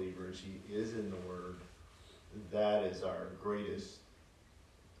is a believer and she is in the Word, that is our greatest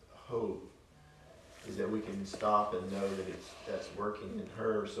hope, is that we can stop and know that that's working in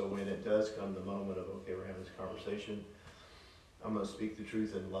her. So when it does come the moment of, okay, we're having this conversation, I'm going to speak the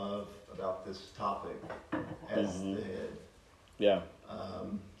truth in love about this topic as the head. Yeah.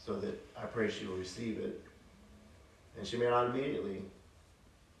 So that I pray she will receive it. And she may not immediately,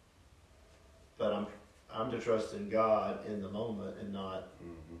 but I'm to trust in God in the moment and not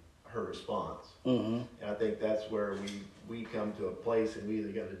her response. Mm-hmm. And I think that's where we come to a place and we either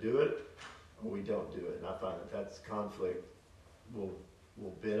got to do it or we don't do it. And I find that's conflict will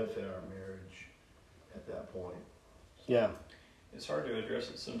benefit our marriage at that point. Yeah. It's hard to address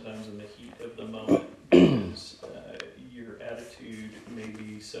it sometimes in the heat of the moment because your attitude may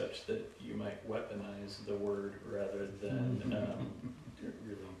be such that you might weaponize the word rather than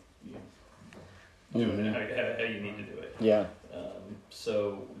really doing it how you need to do it. Yeah.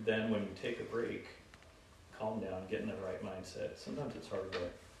 So then when you take a break, calm down, get in the right mindset. Sometimes it's hard to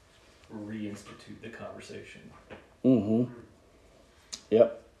reinstitute the conversation. Mm-hmm.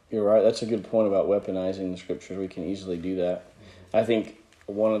 Yep, you're right. That's a good point about weaponizing the scriptures. We can easily do that. I think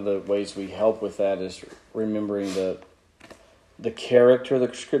one of the ways we help with that is remembering the character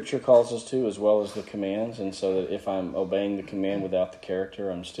the scripture calls us to as well as the commands. And so that if I'm obeying the command without the character,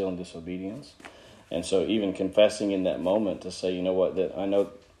 I'm still in disobedience. And so even confessing in that moment to say, you know what, that I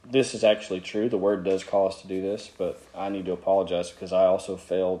know this is actually true. The word does call us to do this, but I need to apologize because I also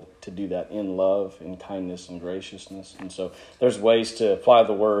failed to do that in love, in kindness, and graciousness. And so there's ways to apply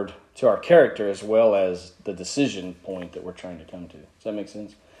the word to our character as well as the decision point that we're trying to come to. Does that make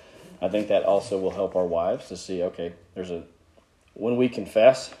sense? I think that also will help our wives to see, okay, when we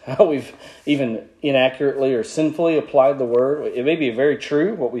confess how we've even inaccurately or sinfully applied the word, it may be very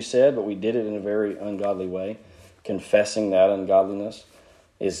true what we said, but we did it in a very ungodly way. Confessing that ungodliness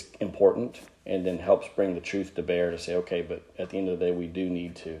is important and then helps bring the truth to bear to say, okay, but at the end of the day, we do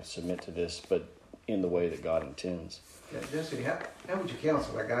need to submit to this, but in the way that God intends. Yeah, Jesse, how would you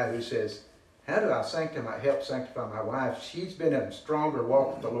counsel a guy who says, how do I help sanctify my wife? She's been a stronger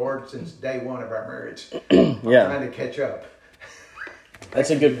walk with the Lord since day one of our marriage. I'm trying to catch up.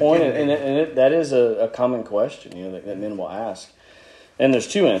 That's a good point, and that is a common question, that men will ask. And there's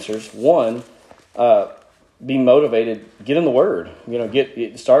two answers. One, be motivated, get in the Word.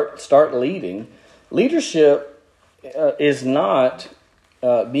 Start leading. Leadership is not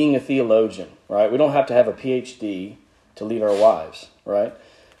being a theologian, right? We don't have to have a PhD to lead our wives, right?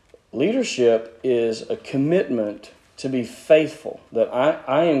 Leadership is a commitment to be faithful. That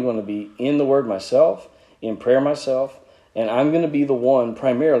I am going to be in the Word myself, in prayer myself. And I'm going to be the one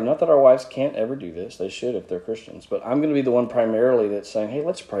primarily, not that our wives can't ever do this, they should if they're Christians, but I'm going to be the one primarily that's saying, hey,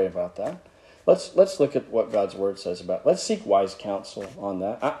 let's pray about that. Let's look at what God's Word says about it. Let's seek wise counsel on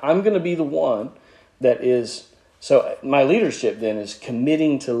that. I'm going to be the one that is, so my leadership then is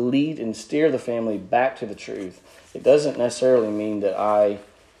committing to lead and steer the family back to the truth. It doesn't necessarily mean that I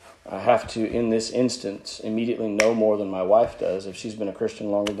have to, in this instance, immediately know more than my wife does if she's been a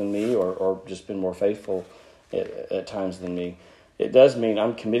Christian longer than me or just been more faithful at times than me. It does mean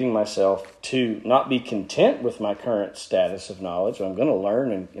I'm committing myself to not be content with my current status of knowledge. I'm going to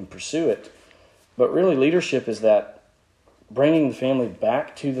learn and pursue it. But really, leadership is that bringing the family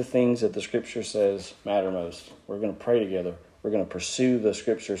back to the things that the Scripture says matter most. We're going to pray together. We're going to pursue the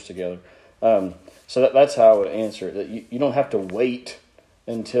Scriptures together. So that's how I would answer it. That you don't have to wait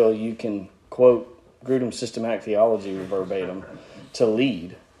until you can quote Grudem's systematic theology verbatim to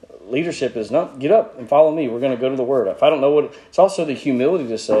lead. Leadership is not get up and follow me. We're going to go to the Word. If I don't know it's also the humility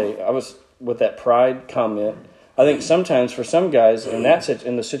to say, I was with that pride comment. I think sometimes for some guys in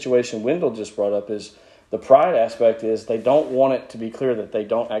the situation Wendell just brought up is the pride aspect is they don't want it to be clear that they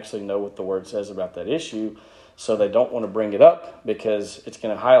don't actually know what the Word says about that issue. So they don't want to bring it up because it's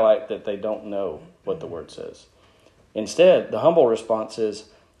going to highlight that they don't know what the Word says. Instead, the humble response is,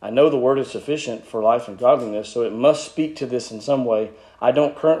 I know the Word is sufficient for life and godliness, so it must speak to this in some way. I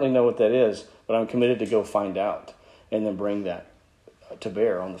don't currently know what that is, but I'm committed to go find out and then bring that to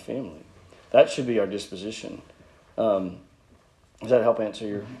bear on the family. That should be our disposition. Does that help answer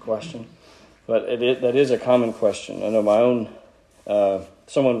your question? But that is a common question. I know my own,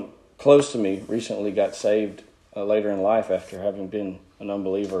 someone close to me recently got saved later in life after having been an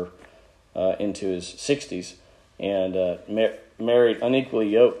unbeliever into his 60s and married unequally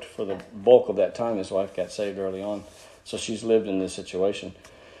yoked for the bulk of that time. His wife got saved early on. So she's lived in this situation.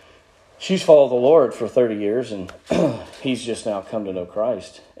 She's followed the Lord for 30 years, and he's just now come to know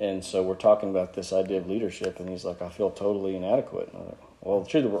Christ. And so we're talking about this idea of leadership, and he's like, I feel totally inadequate. And I'm like, well, the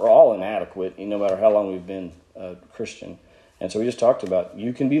truth is we're all inadequate, no matter how long we've been a Christian. And so we just talked about,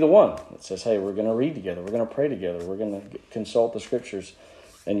 you can be the one that says, hey, we're going to read together, we're going to pray together, we're going to consult the Scriptures,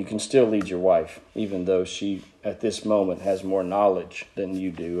 and you can still lead your wife, even though she, at this moment, has more knowledge than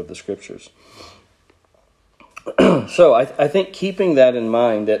you do of the Scriptures. So I think keeping that in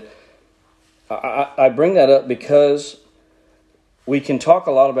mind, that I bring that up because we can talk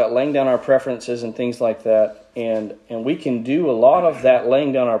a lot about laying down our preferences and things like that, and we can do a lot of that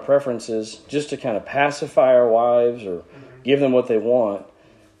laying down our preferences just to kind of pacify our wives or give them what they want.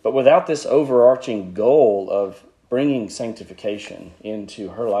 but without this overarching goal of bringing sanctification into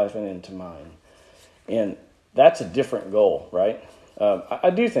her life and into mine. And that's a different goal, right? I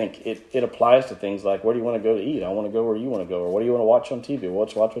do think it applies to things like, where do you want to go to eat? I want to go where you want to go. Or what do you want to watch on TV?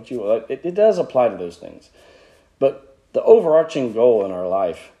 Let's watch what you want. It does apply to those things. But the overarching goal in our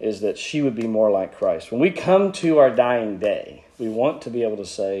life is that she would be more like Christ. When we come to our dying day, we want to be able to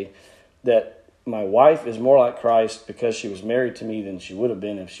say that my wife is more like Christ because she was married to me than she would have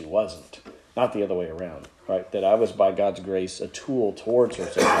been if she wasn't. Not the other way around, right? That I was, by God's grace, a tool towards her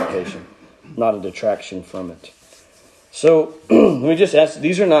sanctification, not a detraction from it. So let me just ask,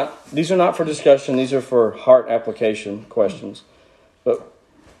 these are not for discussion, these are for heart application questions. But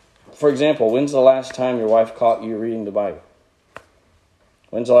for example, when's the last time your wife caught you reading the Bible?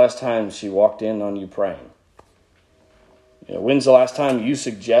 When's the last time she walked in on you praying? When's the last time you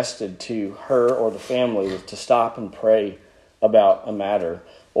suggested to her or the family to stop and pray about a matter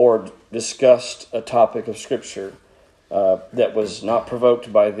or discussed a topic of Scripture that was not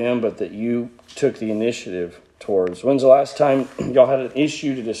provoked by them, but that you took the initiative towards? When's the last time y'all had an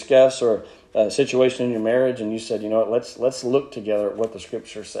issue to discuss or a situation in your marriage and you said, you know what, let's look together at what the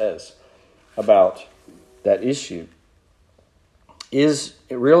Scripture says about that issue? Is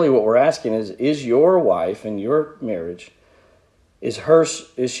really what we're asking is your wife in your marriage, is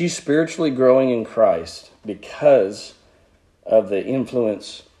she spiritually growing in Christ because of the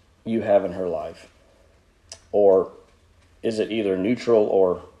influence you have in her life? Or is it either neutral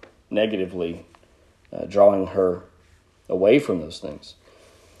or negatively drawing her away from those things?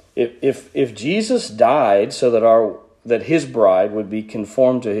 If Jesus died so that his bride would be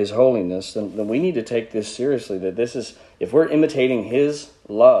conformed to his holiness, then we need to take this seriously. That this is, if we're imitating his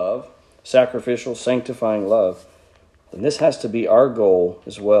love, sacrificial, sanctifying love, then this has to be our goal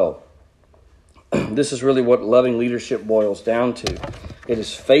as well. This is really what loving leadership boils down to. It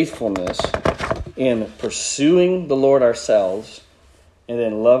is faithfulness in pursuing the Lord ourselves and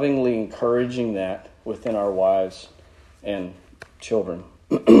then lovingly encouraging that within our wives and children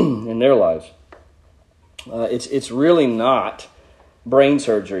in their lives. It's really not brain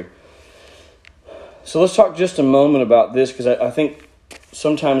surgery. So let's talk just a moment about this, because I think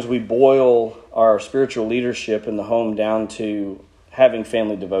sometimes we boil our spiritual leadership in the home down to having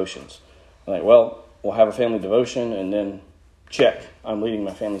family devotions. Like, well, we'll have a family devotion and then check, I'm leading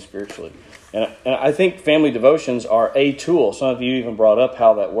my family spiritually. And I think family devotions are a tool. Some of you even brought up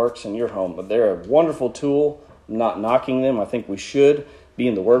how that works in your home, but they're a wonderful tool. I'm not knocking them. I think we should be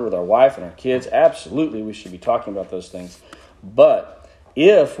in the Word with our wife and our kids. Absolutely, we should be talking about those things. But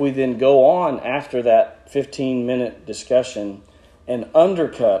if we then go on after that 15-minute discussion and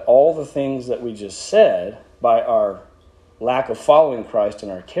undercut all the things that we just said by our lack of following Christ in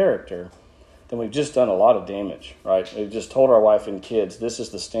our character, then we've just done a lot of damage, right? We've just told our wife and kids, this is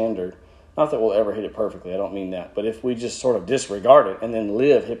the standard. Not that we'll ever hit it perfectly, I don't mean that. But if we just sort of disregard it and then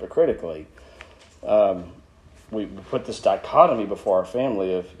live hypocritically, we put this dichotomy before our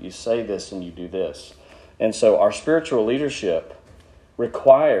family of you say this and you do this. And so our spiritual leadership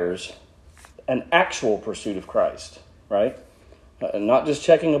requires an actual pursuit of Christ, right? Not just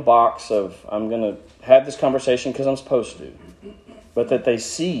checking a box of, I'm going to have this conversation because I'm supposed to, but that they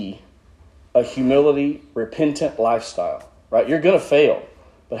see a humility, repentant lifestyle, right? You're going to fail,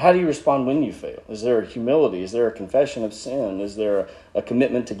 but how do you respond when you fail? Is there a humility? Is there a confession of sin? Is there a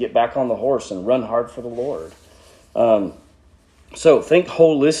commitment to get back on the horse and run hard for the Lord? So think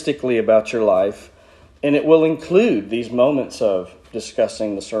holistically about your life, and it will include these moments of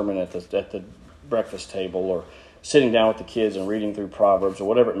discussing the sermon at the breakfast table or sitting down with the kids and reading through Proverbs or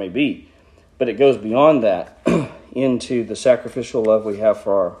whatever it may be. But it goes beyond that into the sacrificial love we have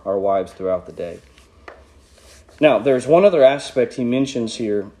for our wives throughout the day. Now, there's one other aspect he mentions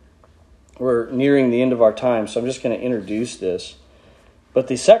here. We're nearing the end of our time, so I'm just going to introduce this. But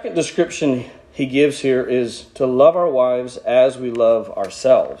the second description he gives here is to love our wives as we love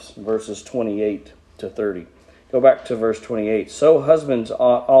ourselves, verses 28 to 30. Go back to verse 28. So husbands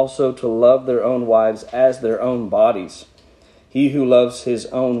ought also to love their own wives as their own bodies. He who loves his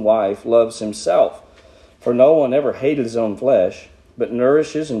own wife loves himself. For no one ever hated his own flesh, but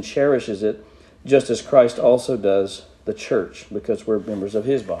nourishes and cherishes it, just as Christ also does the church, because we're members of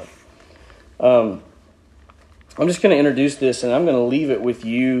his body. I'm just going to introduce this, and I'm going to leave it with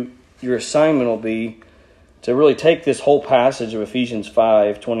you. Your assignment will be to really take this whole passage of Ephesians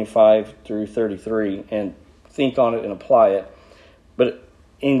 5, 25 through 33, and think on it and apply it. But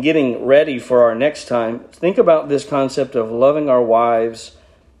in getting ready for our next time, think about this concept of loving our wives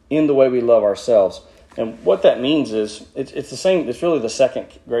in the way we love ourselves. And what that means is, it's the same. It's really the second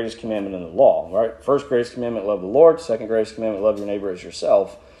greatest commandment in the law, right? First greatest commandment, love the Lord. Second greatest commandment, love your neighbor as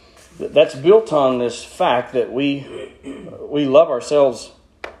yourself. that's built on this fact that we love ourselves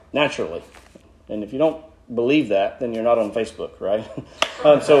naturally. And if you don't believe that, then you're not on Facebook, right?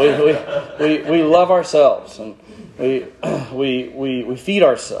 So we love ourselves, and we feed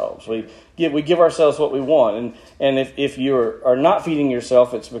ourselves. We give ourselves what we want, and if you are not feeding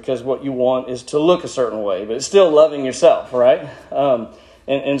yourself, it's because what you want is to look a certain way, but it's still loving yourself, right?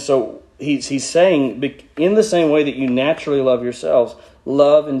 And so he's saying, in the same way that you naturally love yourselves,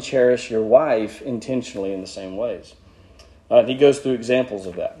 love and cherish your wife intentionally in the same ways. He goes through examples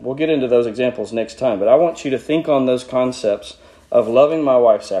of that. We'll get into those examples next time, but I want you to think on those concepts of loving my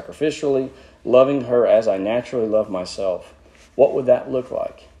wife sacrificially, loving her as I naturally love myself. What would that look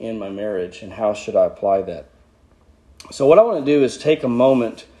like in my marriage, and how should I apply that? So what I want to do is take a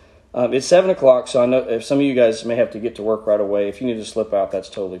moment. It's 7 o'clock, so I know if some of you guys may have to get to work right away. If you need to slip out, that's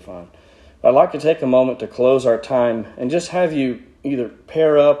totally fine. But I'd like to take a moment to close our time and just have you either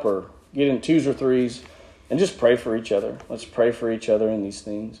pair up or get in twos or threes and just pray for each other. Let's pray for each other in these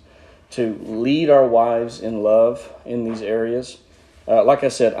things, to lead our wives in love in these areas. Like I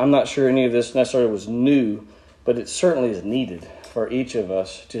said, I'm not sure any of this necessarily was new, but it certainly is needed for each of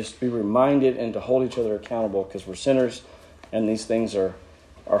us to just be reminded and to hold each other accountable, because we're sinners and these things are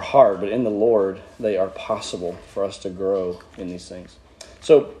hard, but in the Lord, they are possible for us to grow in these things.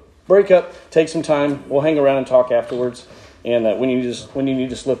 So break up, take some time. We'll hang around and talk afterwards. And when you need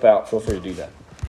to slip out, feel free to do that.